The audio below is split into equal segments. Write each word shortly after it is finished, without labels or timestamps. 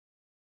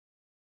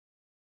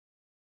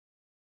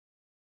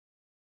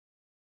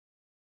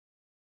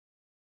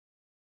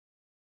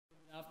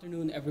Good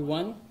afternoon,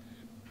 everyone.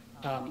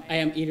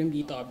 I am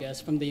Adriane Tobias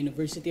from the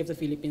University of the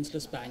Philippines,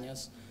 Los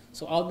Baños.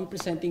 So I'll be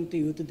presenting to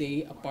you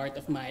today a part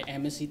of my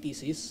MSc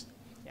thesis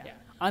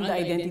On the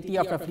identity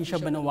of Rafflesia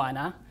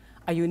banaoana,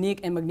 a unique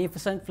and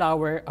magnificent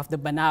flower of the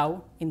Banao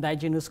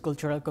Indigenous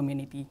Cultural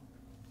Community.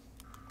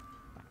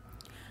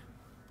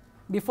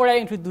 Before I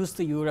introduce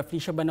to you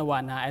Rafflesia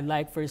banaoana, I'd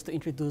like first to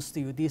introduce to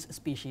you this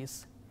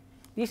species.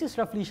 This is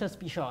Rafflesia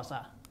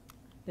speciosa,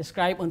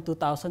 described in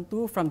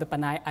 2002 from the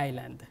Panay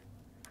Island.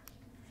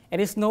 It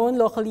is known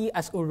locally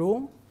as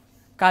urung,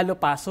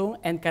 kalopasong,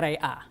 and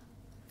karaya.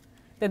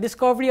 The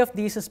discovery of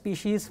these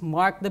species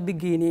marked the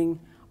beginning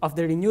of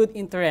the renewed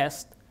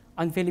interest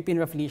on Philippine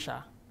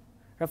Rafflesia.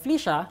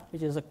 Rafflesia,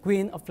 which is a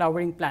queen of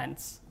flowering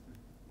plants.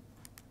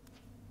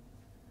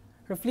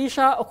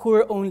 Rafflesia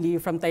occur only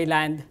from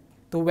Thailand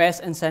to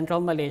West and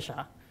Central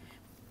Malaysia,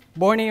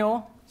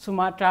 Borneo,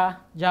 Sumatra,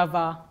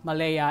 Java,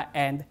 Malaya,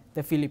 and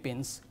the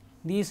Philippines.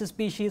 These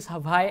species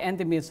have high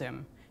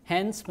endemism,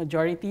 hence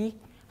majority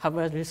have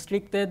a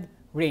restricted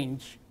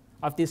range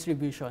of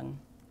distribution.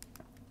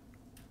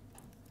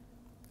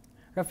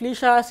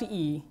 Rafflesia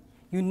CE,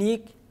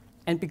 unique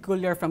and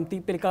peculiar from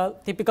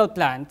typical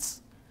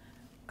plants,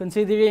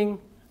 considering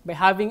by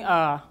having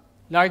a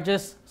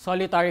largest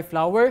solitary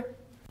flower,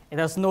 it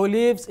has no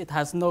leaves, it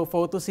has no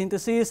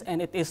photosynthesis,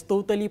 and it is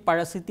totally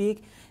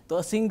parasitic to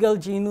a single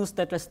genus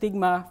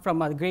tetrastigma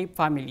from a grape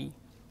family.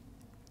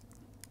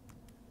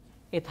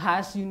 It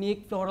has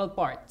unique floral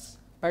parts,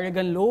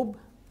 perigon lobe,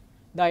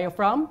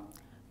 diaphragm,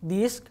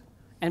 disc,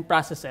 and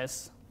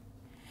processes.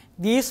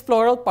 These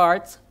floral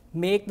parts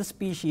make the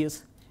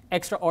species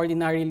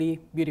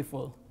extraordinarily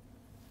beautiful.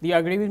 Do you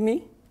agree with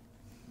me?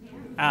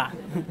 Yeah.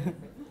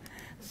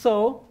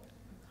 So,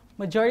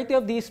 majority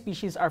of these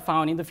species are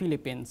found in the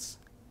Philippines,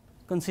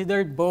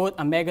 considered both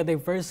a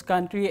mega-diverse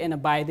country and a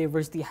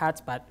biodiversity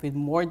hotspot with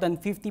more than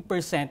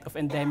 50% of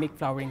endemic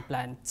flowering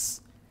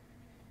plants.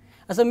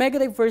 As a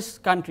mega-diverse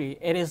country,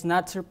 it is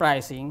not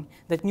surprising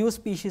that new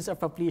species of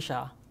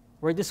Rafflesia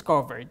were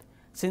discovered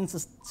since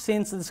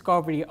the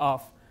discovery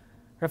of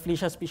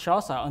Rafflesia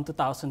speciosa in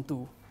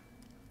 2002.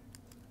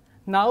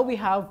 Now we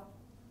have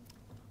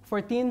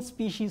 14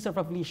 species of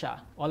Rafflesia.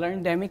 All are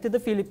endemic to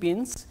the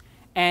Philippines,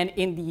 and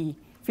in the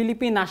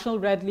Philippine National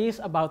Red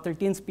List, about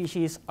 13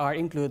 species are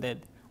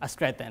included as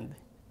threatened.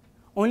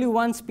 Only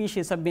one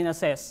species have been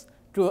assessed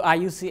through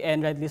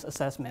IUCN Red List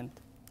assessment.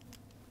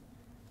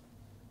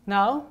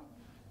 Now,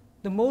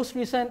 the most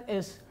recent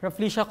is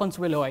Rafflesia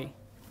consueloi,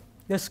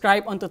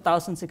 described in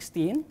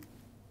 2016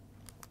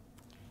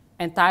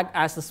 and tagged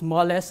as the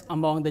smallest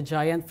among the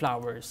giant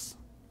flowers.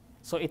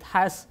 So it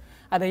has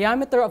a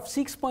diameter of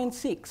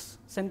 6.6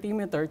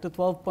 centimeter to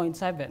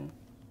 12.7.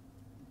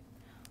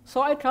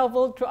 So I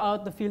traveled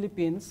throughout the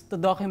Philippines to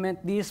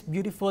document this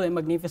beautiful and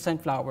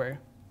magnificent flower.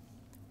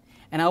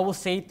 And I will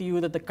say to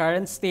you that the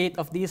current state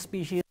of this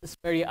species is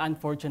very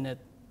unfortunate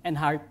and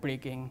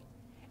heartbreaking.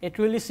 It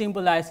really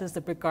symbolizes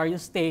the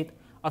precarious state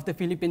of the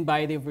Philippine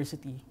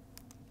biodiversity.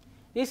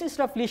 This is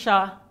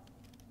Rafflesia.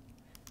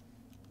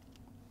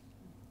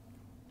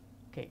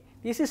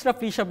 This is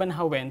Rafflesia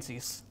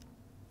banaoensis,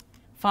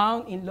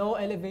 found in low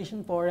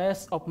elevation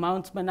forests of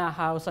Mounts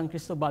Banahaw, San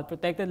Cristobal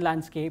protected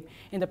landscape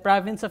in the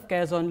province of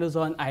Quezon,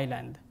 Luzon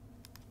Island.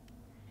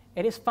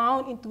 It is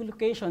found in 2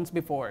 locations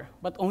before,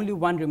 but only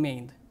one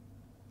remained.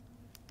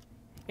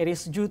 It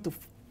is due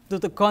to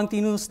the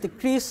continuous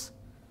decrease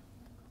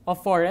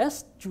of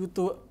forest due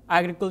to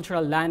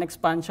agricultural land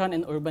expansion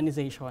and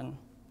urbanization.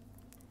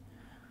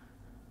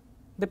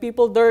 The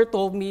people there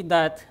told me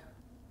that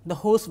the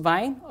host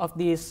vine of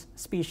these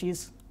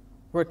species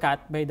were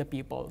cut by the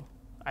people.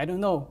 I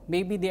don't know,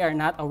 maybe they are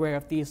not aware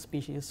of these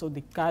species, so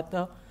they cut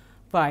the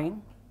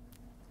vine,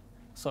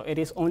 so it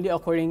is only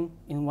occurring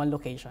in one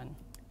location.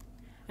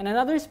 And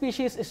another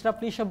species is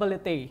Rafflesia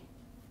baletae.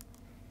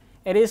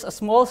 It is a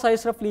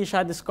small-sized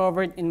Rafflesia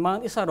discovered in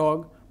Mount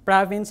Isarog,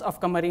 province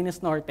of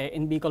Camarines Norte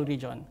in Bicol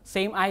region,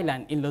 same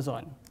island in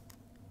Luzon.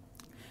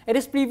 It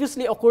is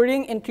previously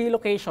occurring in 3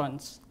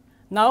 locations,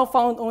 now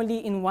found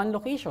only in 1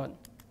 location.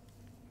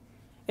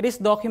 It is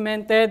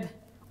documented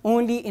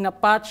only in a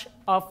patch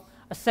of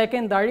a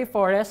secondary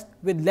forest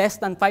with less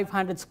than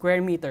 500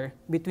 square meters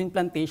between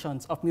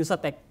plantations of Musa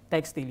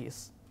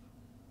textilis.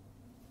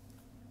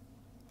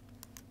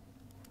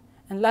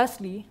 And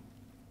lastly,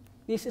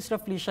 this is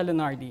Rafflesia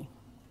leonardi,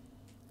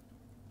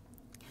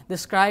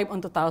 described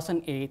in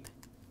 2008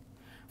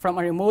 from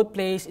a remote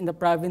place in the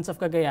province of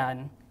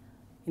Cagayan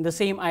in the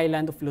same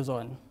island of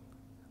Luzon.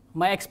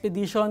 My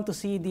expedition to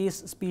see this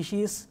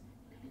species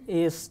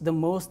is the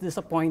most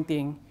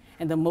disappointing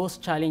and the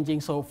most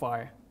challenging so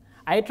far.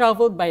 I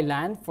traveled by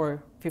land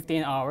for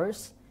 15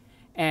 hours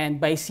and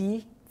by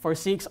sea for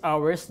 6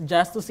 hours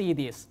just to see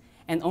this,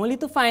 and only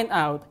to find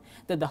out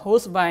that the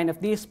host vine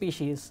of this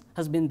species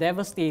has been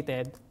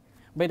devastated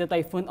by the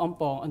Typhoon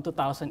Ompong in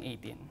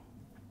 2018.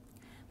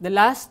 The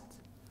last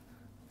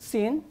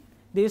seen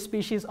this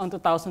species in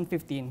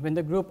 2015 when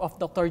the group of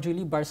Dr.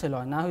 Julie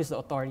Barcelona, who is the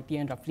authority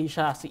in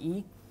Rafflesia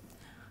CE,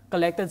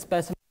 collected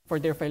specimens for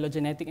their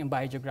phylogenetic and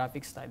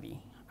biogeographic study.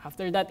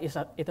 After that,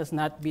 it has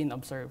not been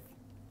observed.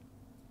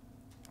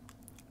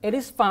 It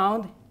is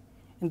found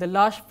in the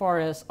lush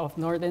forest of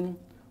northern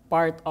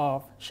part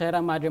of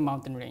Sierra Madre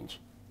mountain range.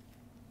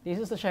 This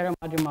is the Sierra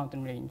Madre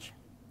mountain range.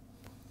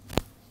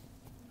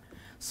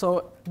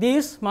 So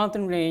this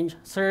mountain range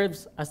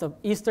serves as the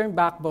eastern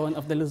backbone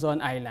of the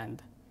Luzon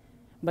Island.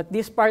 But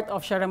this part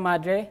of Sierra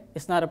Madre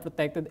is not a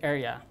protected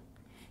area.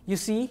 You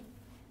see,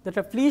 the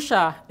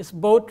Rafflesia is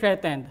both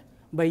threatened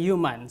by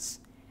humans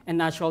and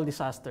natural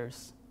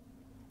disasters.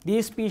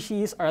 These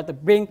species are at the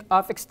brink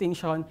of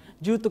extinction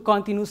due to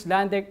continuous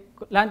land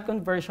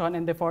conversion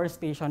and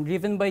deforestation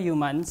driven by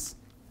humans,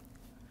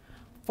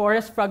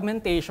 forest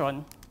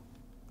fragmentation,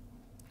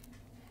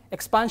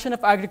 expansion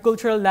of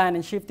agricultural land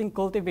and shifting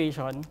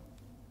cultivation,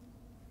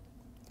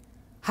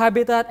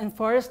 habitat and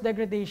forest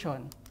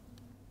degradation,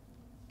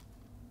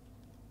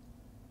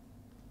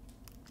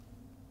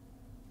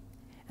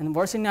 and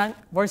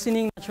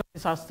worsening natural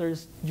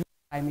disasters due to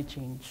climate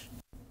change.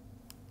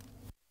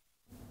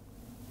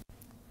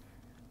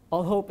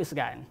 All hope is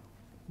gone,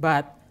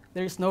 but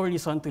there is no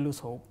reason to lose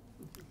hope.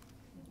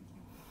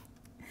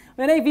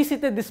 When I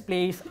visited this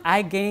place,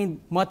 I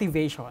gained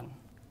motivation.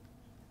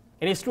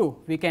 It is true,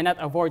 we cannot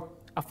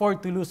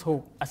afford to lose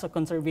hope as a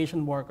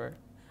conservation worker,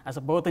 as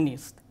a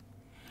botanist.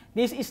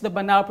 This is the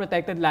Banao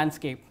Protected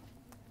Landscape,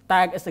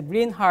 tagged as the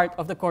Green Heart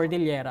of the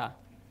Cordillera,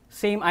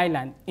 same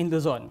island in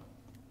Luzon.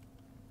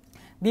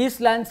 This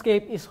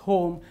landscape is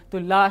home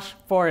to lush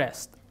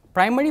forest,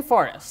 primary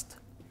forest.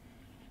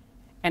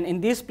 And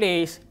in this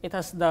place, it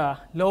has the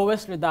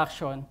lowest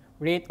reduction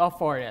rate of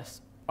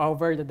forest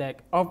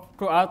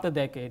throughout the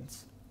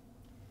decades.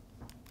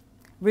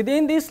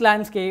 Within this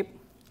landscape,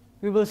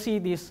 we will see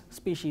this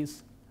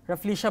species,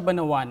 Rafflesia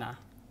banaoana,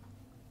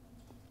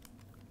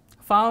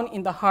 found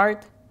in the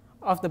heart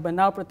of the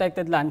Banao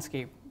Protected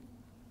Landscape.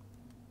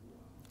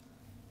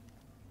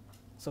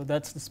 So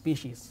that's the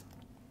species.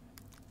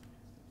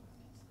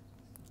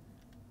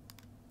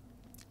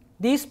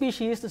 This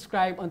species,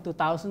 described in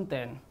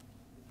 2010,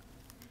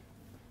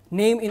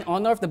 named in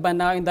honor of the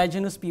Banao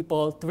Indigenous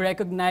people to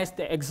recognize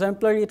the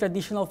exemplary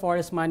traditional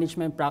forest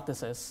management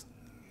practices,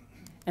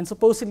 and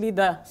supposedly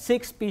the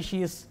 6th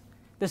species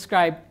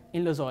described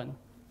in Luzon,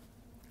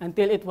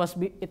 until it was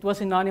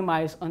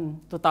synonymized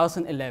in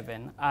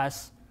 2011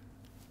 as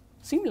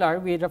similar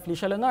with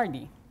Rafflesia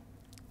leonardi.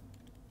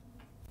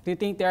 Do you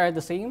think they are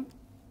the same?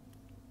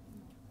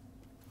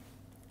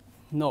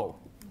 No.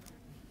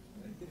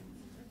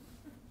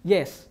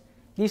 Yes,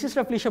 this is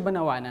Rafflesia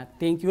banaoana.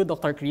 Thank you,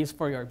 Dr. Chris,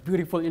 for your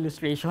beautiful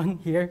illustration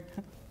here.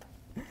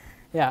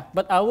 Yeah,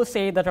 but I will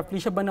say that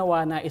Rafflesia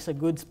banaoana is a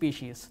good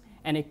species,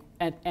 and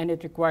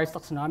it requires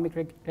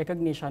taxonomic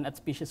recognition at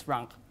species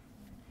rank,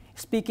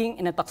 speaking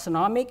in a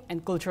taxonomic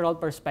and cultural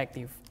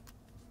perspective.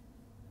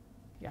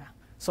 Yeah.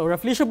 So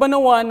Rafflesia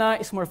banaoana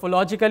is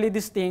morphologically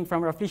distinct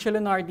from Rafflesia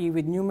leonardi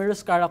with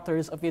numerous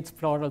characters of its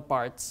floral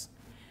parts.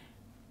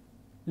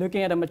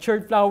 Looking at a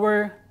matured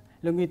flower,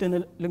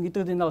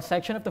 longitudinal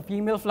section of the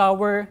female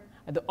flower,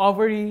 at the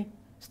ovary,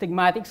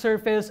 stigmatic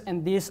surface,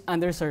 and this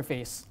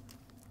undersurface.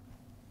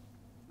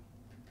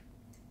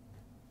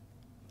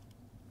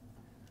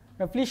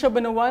 Rafflesia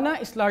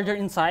banaoana is larger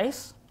in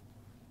size.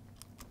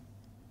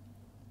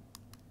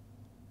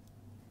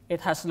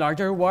 It has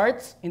larger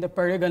warts in the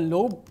perigon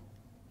lobe.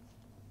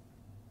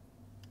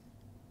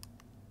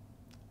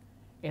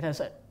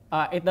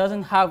 It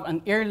doesn't have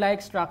an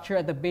ear-like structure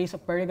at the base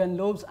of perigon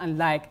lobes,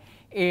 unlike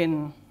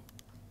in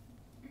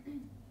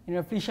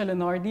Rafflesia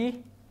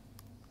leonardi.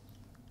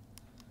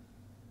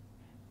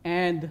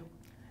 And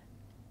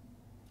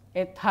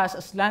it has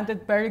a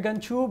slanted perigon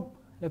tube.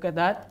 Look at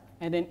that.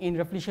 And then in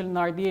Rafflesia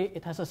leonardi,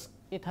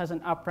 it has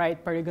an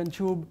upright perigon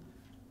tube.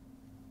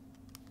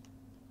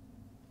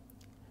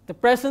 The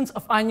presence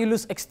of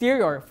annulus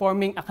exterior,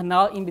 forming a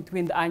canal in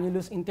between the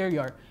annulus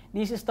interior.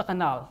 This is the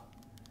canal.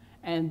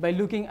 And by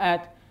looking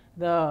at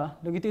the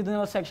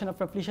longitudinal section of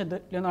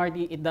Rafflesia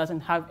leonardi, it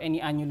doesn't have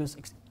any annulus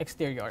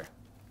exterior.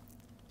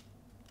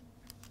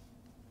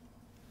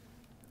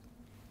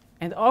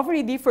 And the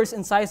ovary differs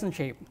in size and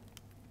shape.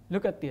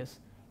 Look at this.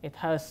 It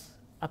has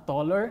a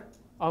taller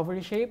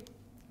ovary shape,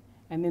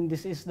 and then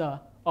this is the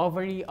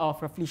ovary of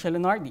Rafflesia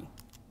leonardi.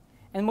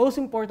 And most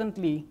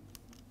importantly,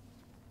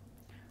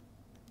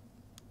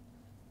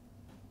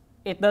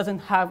 it doesn't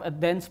have a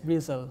dense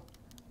bristle,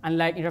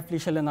 unlike in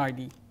Rafflesia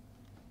leonardi.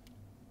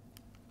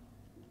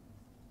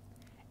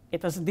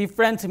 It has a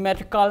different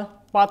symmetrical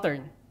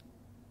pattern.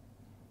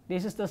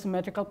 This is the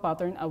symmetrical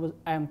pattern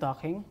I am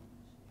talking.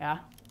 Yeah.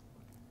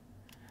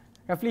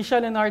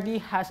 Rafflesia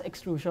leonardi has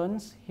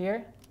extrusions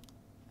here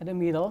at the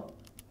middle,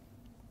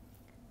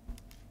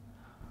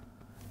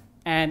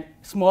 and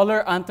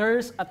smaller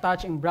anthers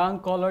attached in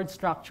brown-colored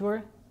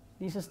structure.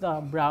 This is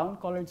the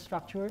brown-colored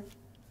structure,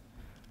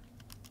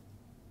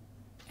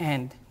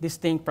 and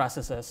distinct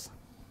processes.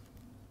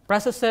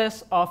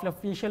 Processes of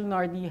Rafflesia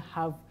leonardi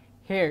have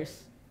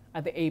hairs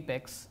at the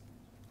apex.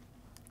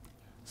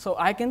 So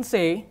I can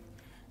say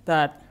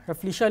that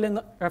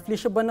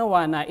Rafflesia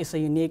banaoana is a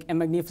unique and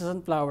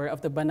magnificent flower of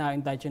the Banao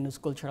Indigenous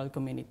Cultural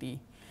Community.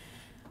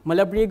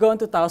 Malabrigo in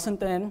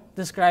 2010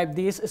 described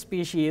this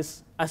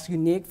species as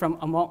unique from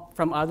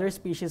other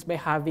species by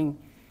having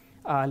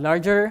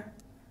larger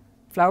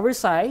flower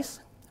size,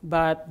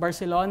 but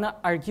Barcelona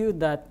argued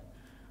that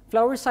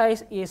flower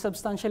size is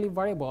substantially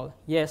variable.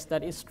 Yes,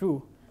 that is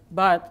true,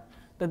 but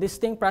the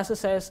distinct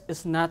processes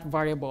is not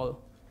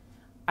variable.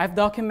 I've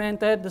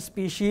documented the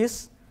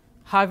species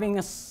having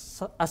a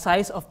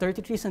size of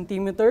 33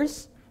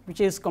 centimeters, which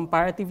is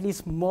comparatively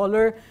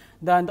smaller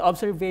than the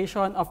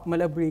observation of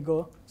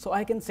Malabrigo. So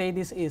I can say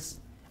this is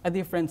a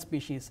different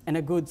species and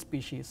a good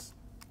species.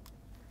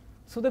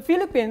 So the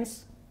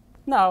Philippines,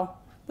 now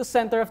the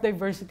center of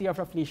diversity of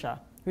Rafflesia,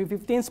 with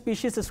 15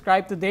 species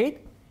described to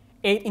date,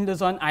 8 in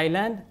Luzon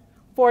Island,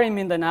 4 in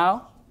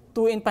Mindanao,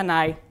 2 in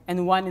Panay,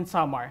 and 1 in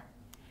Samar.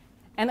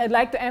 And I'd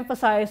like to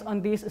emphasize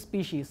on these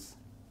species.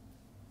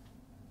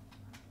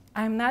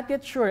 I'm not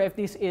yet sure if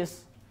this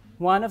is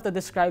one of the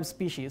described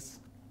species,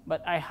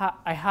 but I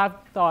have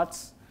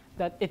thoughts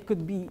that it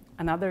could be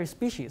another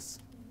species.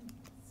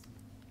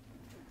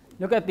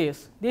 Look at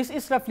this. This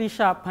is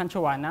Rafflesia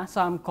panchoana.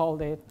 Some call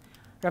it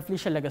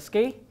Rafflesia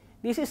lagaskei.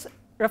 This is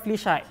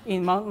Rafflesia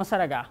in Mount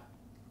Masaraga.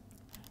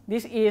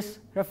 This is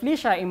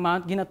Rafflesia in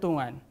Mount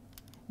Ginatungan.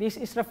 This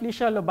is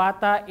Rafflesia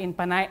lobata in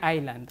Panay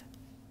Island.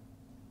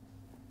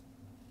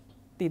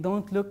 They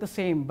don't look the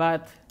same,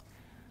 but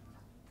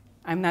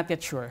I'm not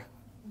yet sure.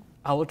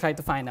 I will try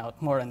to find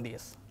out more on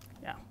this.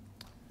 Yeah.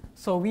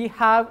 So we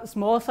have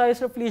small size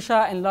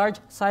Rafflesia and large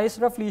size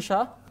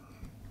Rafflesia.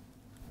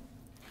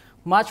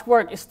 Much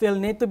work still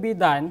needs to be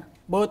done,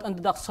 both on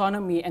the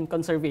taxonomy and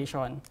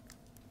conservation.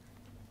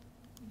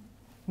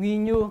 We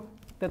knew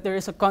that there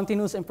is a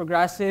continuous and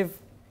progressive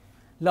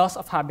loss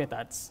of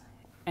habitats,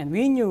 and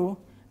we knew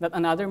that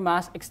another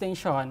mass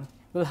extinction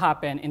will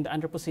happen in the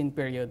Anthropocene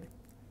period.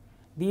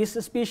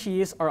 These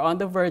species are on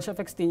the verge of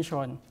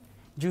extinction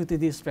due to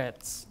these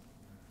threats.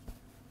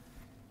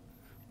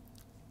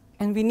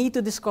 And we need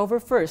to discover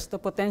first the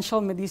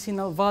potential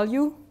medicinal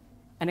value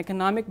and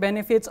economic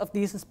benefits of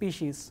these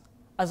species.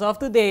 As of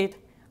to date,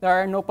 there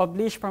are no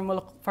published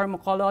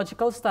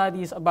pharmacological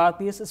studies about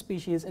these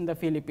species in the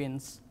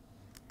Philippines.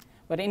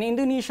 But in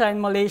Indonesia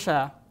and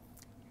Malaysia,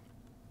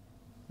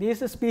 this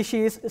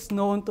species is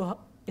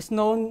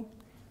known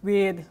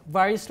with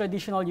various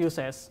traditional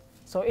uses.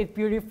 So it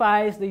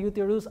purifies the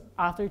uterus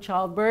after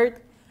childbirth.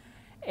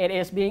 It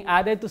is being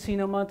added to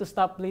cinnamon to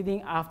stop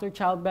bleeding after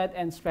childbirth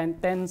and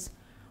strengthens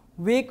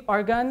weak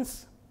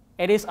organs.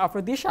 It is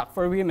aphrodisiac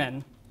for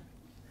women.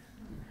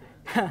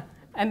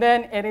 And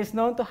then it is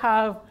known to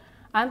have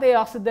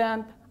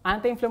antioxidant,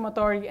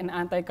 anti-inflammatory, and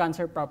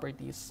anti-cancer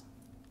properties.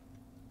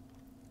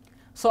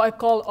 So I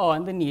call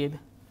on the need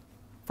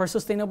for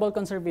sustainable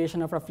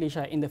conservation of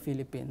Rafflesia in the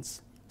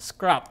Philippines.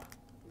 Scrap.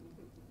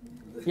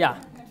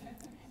 Yeah.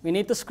 We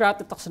need to scrap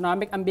the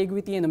taxonomic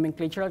ambiguity and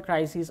nomenclatural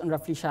crisis on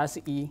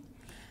Rafflesiaceae.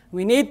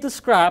 We need to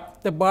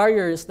scrap the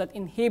barriers that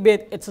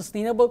inhibit its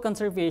sustainable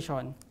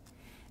conservation.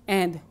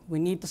 And we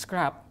need to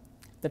scrap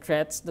the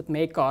threats that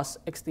may cause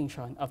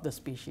extinction of the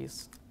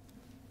species.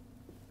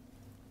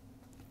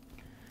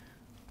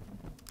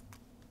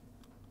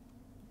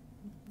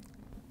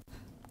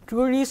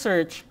 Through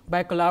research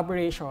by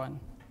collaboration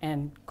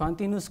and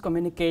continuous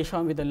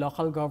communication with the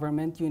local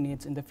government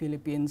units in the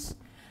Philippines,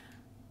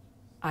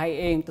 I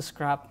aim to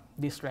scrap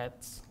these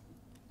threats.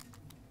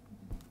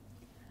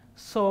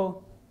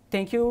 So,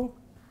 thank you.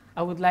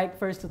 I would like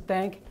first to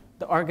thank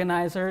the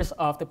organizers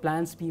of the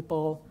Plants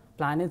People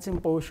Planet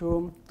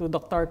Symposium, to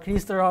Dr.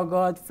 Chris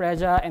Tarogod,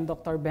 Freja, and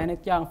Dr.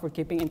 Bennett Young for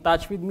keeping in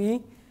touch with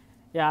me.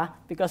 Yeah,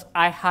 because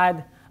I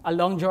had a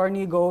long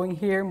journey going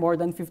here, more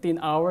than 15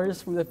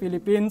 hours from the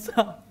Philippines.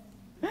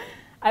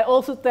 I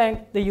also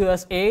thank the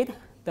USAID,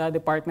 the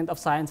Department of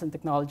Science and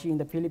Technology in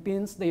the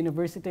Philippines, the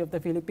University of the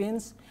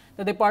Philippines,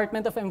 the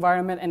Department of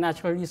Environment and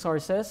Natural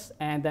Resources,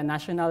 and the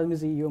National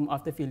Museum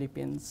of the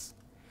Philippines.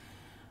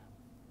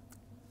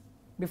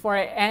 Before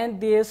I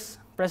end this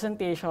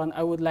presentation,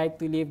 I would like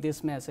to leave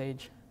this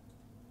message.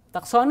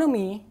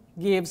 Taxonomy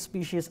gives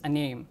species a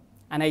name,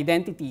 an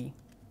identity.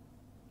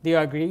 Do you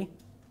agree?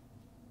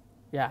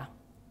 Yeah.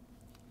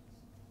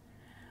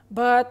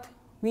 But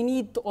we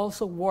need to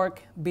also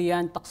work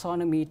beyond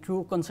taxonomy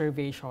through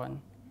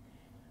conservation.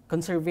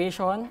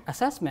 Conservation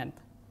assessment.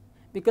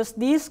 Because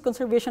this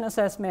conservation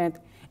assessment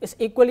is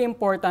equally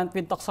important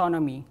with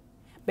taxonomy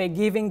by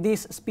giving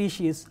these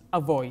species a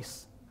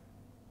voice.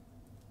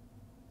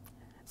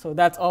 So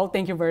that's all.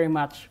 Thank you very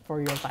much for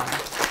your time.